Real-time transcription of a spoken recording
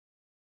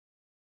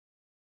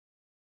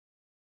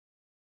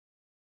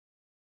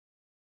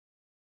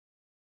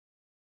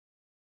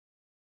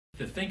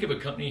To think of a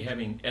company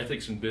having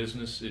ethics in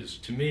business is,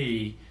 to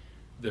me,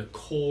 the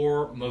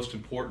core, most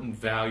important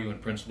value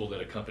and principle that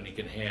a company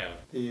can have.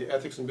 The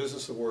Ethics in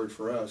Business Award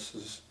for us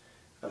is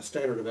a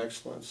standard of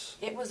excellence.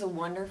 It was a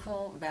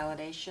wonderful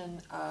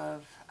validation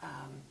of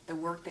the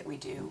work that we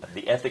do.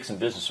 The Ethics in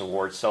Business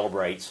Award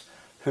celebrates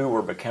who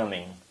we're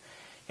becoming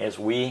as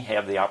we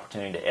have the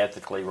opportunity to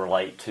ethically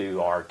relate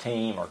to our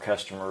team, our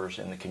customers,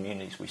 and the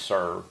communities we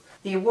serve.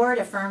 The award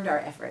affirmed our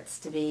efforts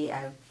to be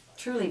a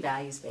truly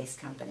values-based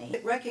company.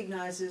 It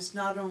recognizes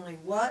not only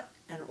what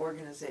an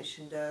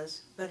organization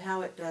does, but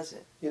how it does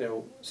it. You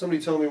know, somebody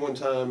told me one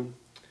time,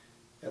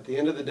 at the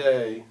end of the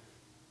day,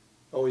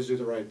 always do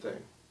the right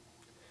thing.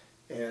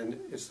 And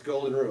it's the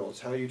golden rule. It's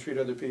how you treat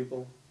other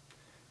people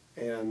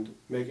and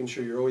making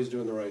sure you're always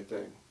doing the right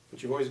thing.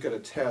 But you've always got to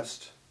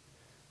test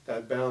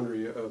that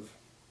boundary of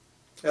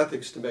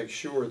ethics to make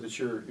sure that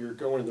you're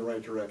going in the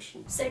right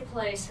direction. Save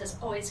Place has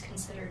always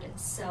considered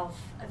itself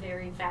a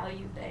very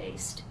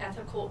value-based,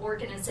 ethical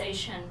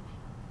organization,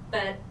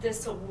 but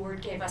this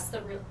award gave us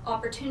the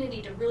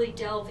opportunity to really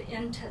delve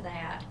into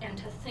that and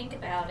to think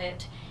about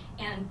it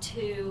and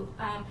to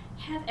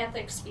have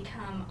ethics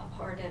become a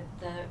part of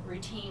the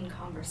routine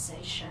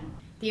conversation.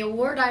 The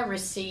award I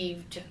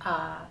received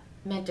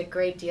meant a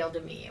great deal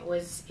to me. It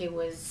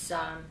was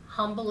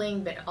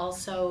humbling, but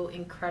also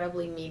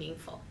incredibly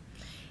meaningful.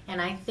 And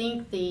I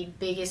think the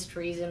biggest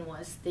reason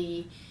was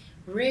the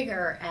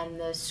rigor and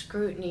the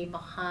scrutiny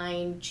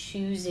behind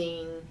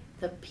choosing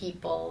the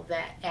people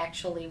that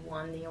actually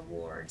won the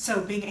award. So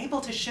being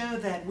able to show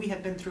that we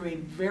have been through a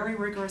very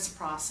rigorous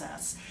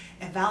process,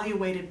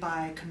 evaluated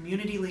by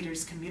community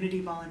leaders,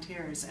 community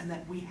volunteers, and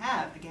that we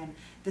have, again,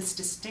 this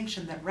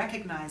distinction that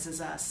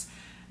recognizes us,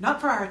 not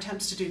for our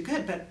attempts to do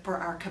good, but for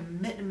our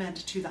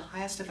commitment to the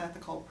highest of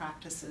ethical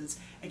practices,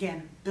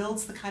 again,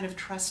 builds the kind of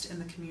trust in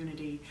the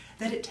community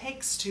that it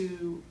takes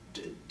to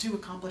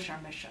accomplish our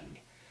mission.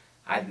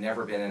 I'd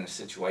never been in a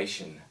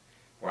situation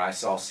where I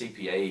saw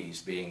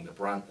CPAs being the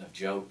brunt of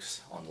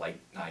jokes on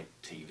late night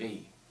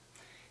TV.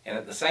 And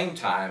at the same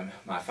time,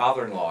 my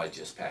father-in-law had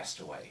just passed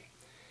away.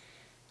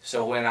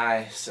 So when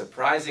I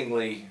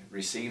surprisingly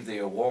received the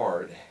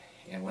award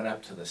and went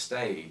up to the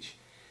stage,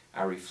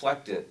 I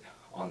reflected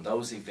on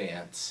those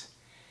events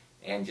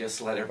and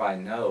just let everybody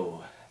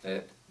know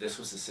that this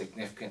was a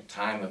significant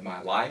time of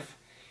my life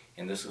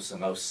and this was the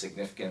most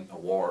significant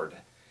award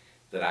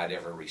that I'd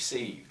ever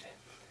received.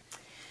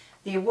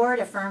 The award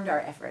affirmed our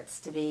efforts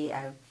to be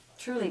a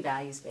truly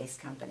values-based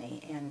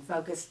company and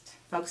focused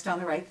on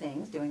the right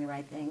things, doing the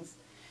right things,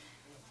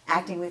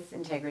 acting with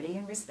integrity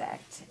and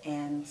respect,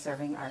 and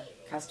serving our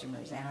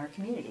customers and our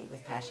community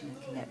with passion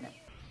and commitment.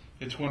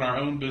 It's when our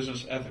own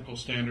business ethical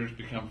standards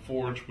become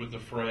forged with the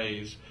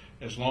phrase,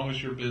 as long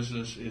as your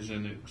business is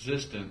in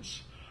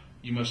existence,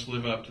 you must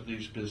live up to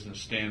these business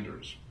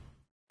standards.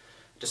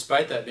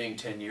 Despite that being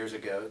 10 years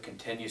ago, it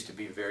continues to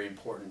be very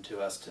important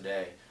to us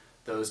today.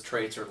 Those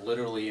traits are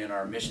literally in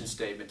our mission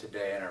statement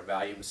today and our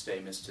value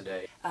statements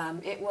today.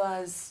 It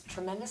was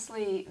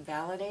tremendously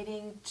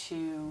validating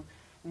to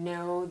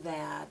know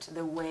that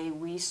the way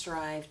we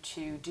strive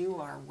to do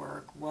our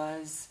work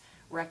was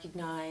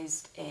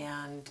recognized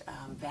and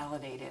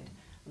validated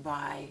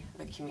by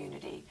the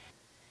community.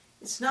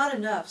 It's not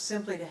enough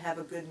simply to have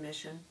a good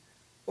mission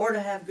or to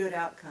have good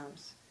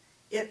outcomes.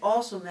 It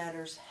also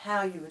matters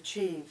how you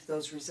achieve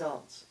those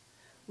results.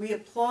 We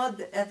applaud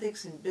the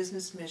Ethics in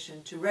Business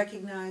mission to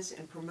recognize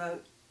and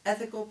promote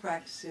ethical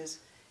practices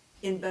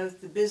in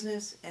both the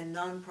business and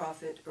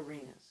nonprofit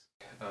arenas.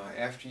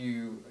 After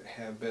you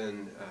have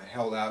been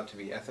held out to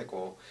be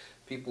ethical,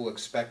 people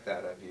expect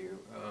that of you.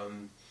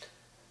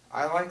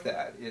 I like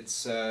that.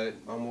 It's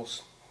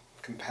almost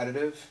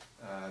competitive.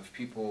 If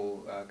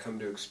people come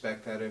to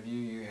expect that of you,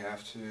 you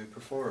have to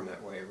perform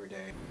that way every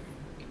day.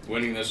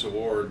 Winning this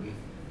award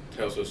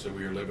tells us that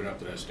we are living up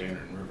to that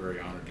standard, and we're very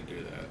honored to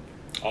do that.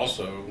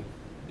 Also,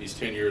 these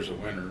 10 years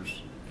of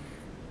winners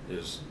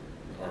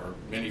are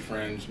many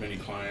friends, many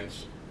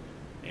clients,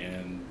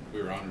 and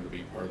we're honored to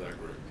be part of that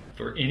group.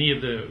 For any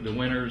of the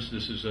winners,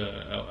 this is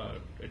a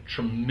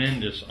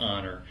tremendous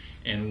honor,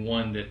 and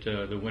one that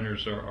the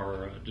winners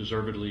are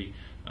deservedly,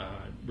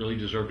 really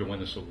deserve to win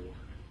this award.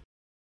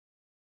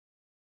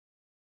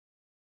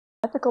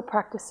 Ethical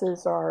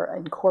practices are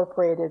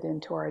incorporated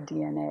into our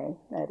DNA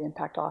at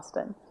Impact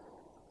Austin.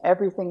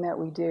 Everything that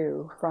we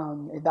do,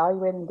 from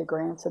evaluating the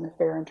grants in a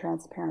fair and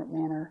transparent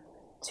manner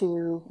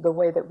to the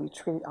way that we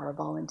treat our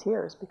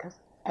volunteers, because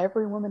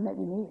every woman that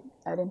you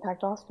meet at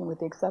Impact Austin, with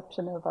the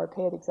exception of our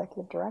paid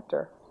executive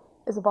director,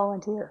 is a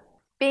volunteer.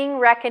 Being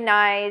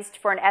recognized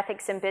for an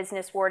Ethics in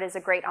Business Award is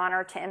a great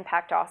honor to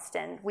Impact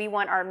Austin. We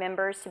want our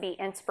members to be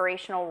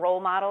inspirational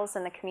role models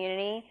in the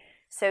community,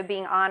 so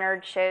being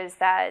honored shows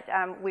that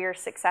we are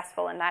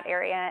successful in that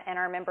area and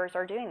our members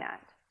are doing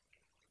that.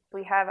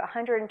 We have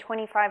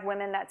 125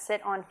 women that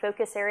sit on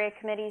focus area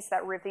committees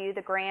that review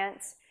the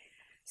grants.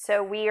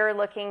 So we are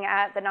looking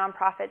at the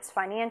nonprofit's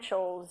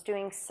financials,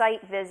 doing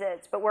site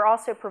visits, but we're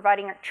also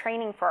providing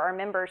training for our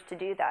members to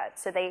do that.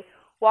 So they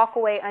walk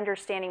away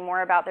understanding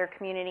more about their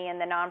community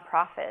and the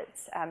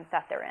nonprofits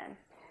that they're in.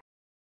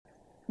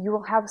 You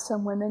will have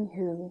some women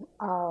who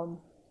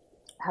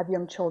have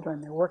young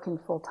children. They're working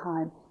full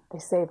time. They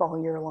save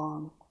all year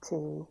long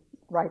to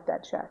write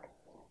that check.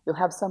 You'll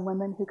have some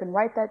women who can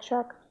write that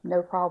check,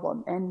 no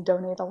problem, and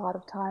donate a lot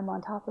of time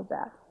on top of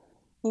that.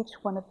 Each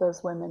one of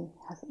those women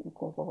has an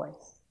equal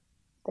voice.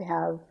 They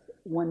have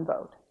one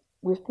vote.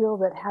 We feel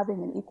that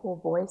having an equal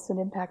voice in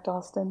Impact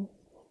Austin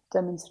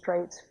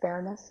demonstrates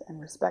fairness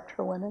and respect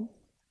for women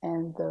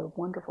and the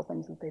wonderful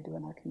things that they do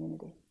in our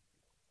community.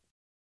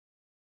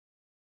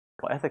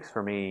 Well, ethics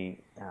for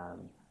me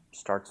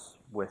starts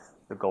with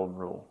the golden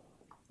rule.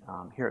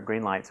 Here at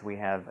Greenlights, we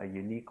have a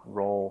unique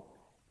role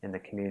in the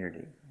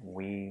community.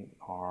 We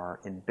are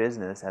in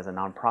business as a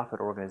nonprofit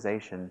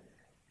organization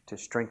to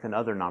strengthen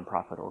other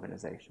nonprofit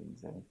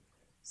organizations, and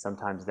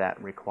sometimes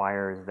that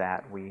requires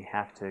that we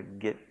have to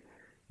get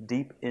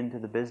deep into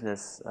the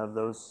business of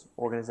those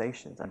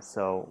organizations, and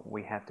so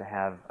we have to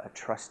have a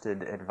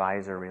trusted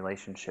advisor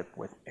relationship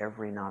with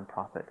every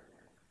nonprofit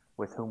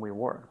with whom we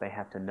work. They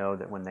have to know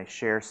that when they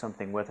share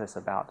something with us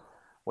about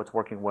what's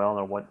working well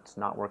or what's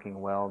not working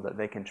well, that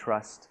they can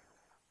trust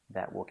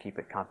that we'll keep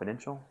it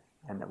confidential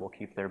and that we'll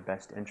keep their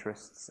best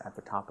interests at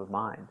the top of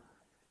mind.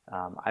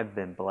 I've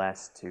been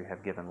blessed to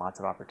have given lots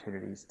of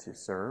opportunities to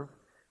serve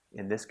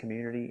in this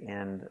community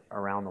and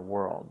around the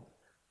world.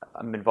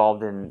 I'm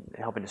involved in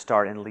helping to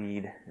start and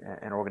lead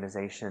an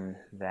organization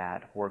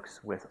that works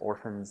with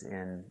orphans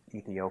in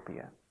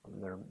Ethiopia.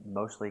 They're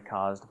mostly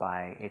caused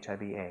by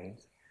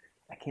HIV/AIDS.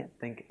 I can't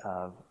think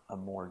of a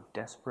more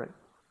desperate,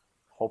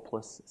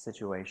 hopeless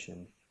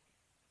situation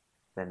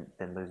than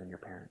losing your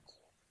parents.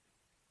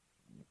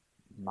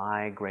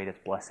 My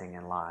greatest blessing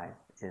in life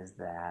is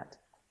that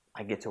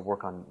I get to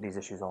work on these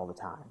issues all the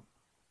time.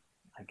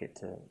 I get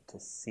to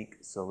seek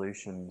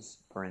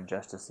solutions for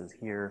injustices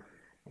here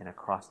and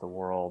across the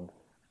world,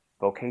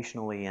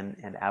 vocationally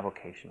and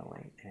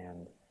avocationally,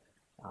 and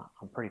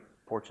I'm pretty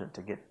fortunate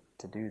to get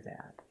to do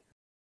that.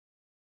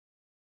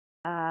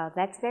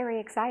 That's very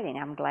exciting.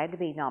 I'm glad to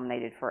be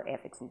nominated for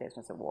Ethics in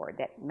Business Award.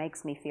 That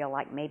makes me feel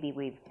like maybe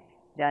we've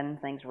done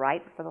things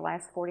right for the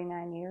last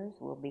 49 years.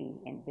 We'll be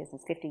in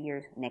business 50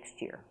 years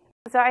next year.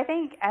 So I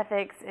think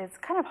ethics is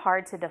kind of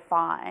hard to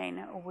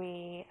define.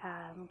 We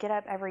get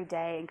up every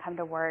day and come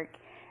to work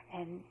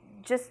and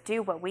just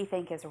do what we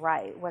think is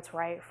right, what's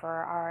right for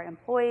our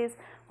employees,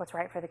 what's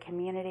right for the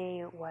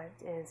community, what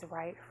is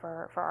right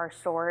for our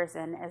stores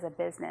and as a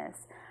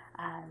business.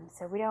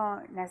 So we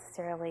don't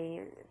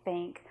necessarily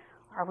think,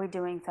 are we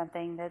doing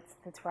something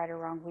that's right or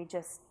wrong? We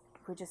just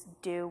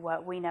do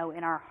what we know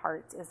in our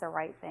hearts is the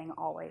right thing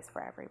always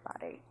for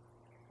everybody.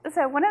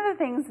 So one of the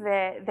things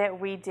that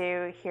we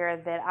do here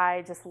that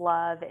I just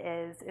love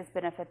is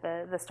benefit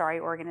the Starry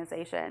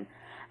organization.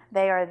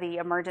 They are the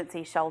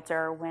emergency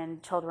shelter when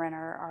children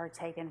are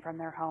taken from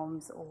their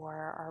homes or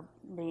are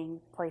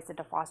being placed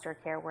into foster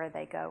care where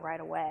they go right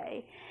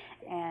away.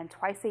 And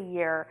twice a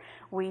year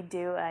we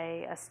do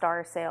a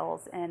Star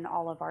sales in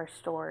all of our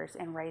stores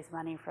and raise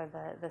money for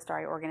the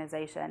Starry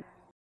organization.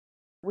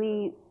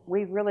 We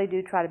really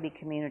do try to be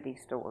community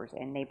stores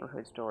and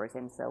neighborhood stores,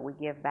 and so we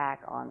give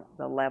back on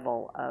the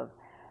level of,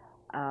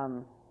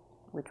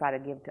 we try to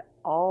give to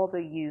all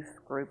the youth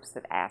groups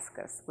that ask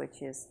us,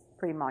 which is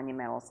pretty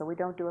monumental. So we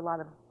don't do a lot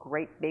of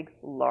great, big,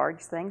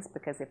 large things,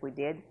 because if we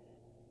did,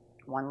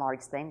 one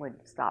large thing would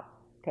stop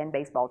 10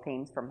 baseball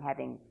teams from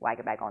having Wag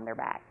A Bag on their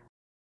back.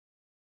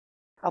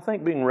 I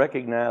think being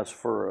recognized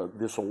for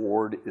this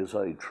award is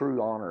a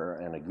true honor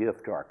and a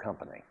gift to our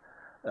company.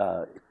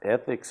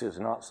 Ethics is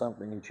not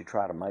something that you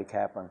try to make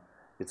happen.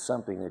 It's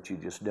something that you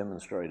just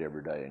demonstrate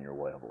every day in your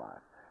way of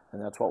life.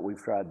 And that's what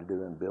we've tried to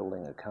do in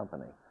building a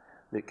company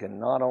that can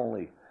not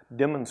only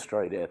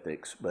demonstrate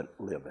ethics, but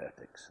live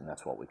ethics. And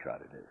that's what we try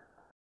to do.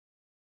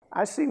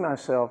 I see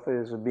myself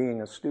as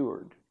being a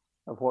steward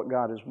of what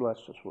God has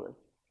blessed us with.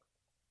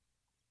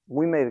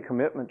 We made a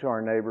commitment to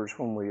our neighbors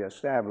when we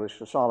established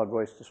a solid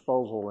waste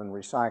disposal and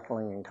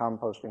recycling and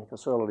composting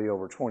facility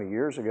over 20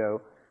 years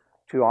ago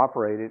to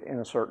operate it in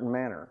a certain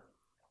manner.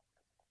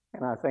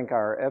 And I think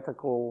our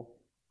ethical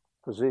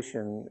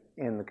position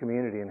in the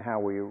community and how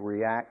we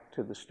react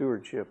to the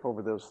stewardship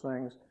over those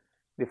things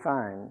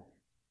define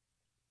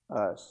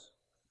us.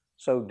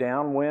 So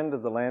downwind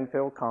of the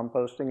landfill,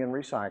 composting, and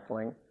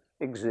recycling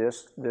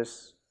exists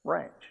this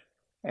ranch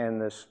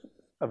and this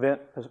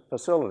event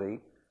facility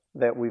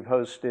that we've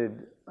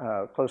hosted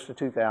close to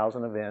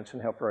 2,000 events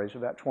and helped raise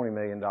about $20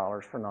 million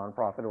for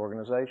nonprofit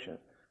organizations.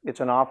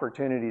 It's an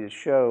opportunity to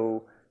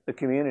show the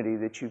community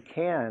that you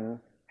can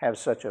have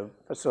such a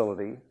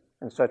facility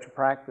and such a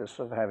practice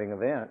of having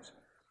events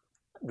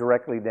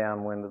directly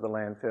downwind of the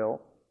landfill,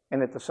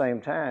 and at the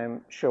same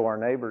time show our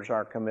neighbors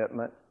our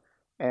commitment,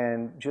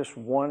 and just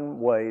one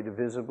way to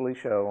visibly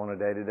show on a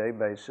day-to-day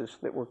basis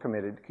that we're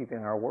committed to keeping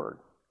our word.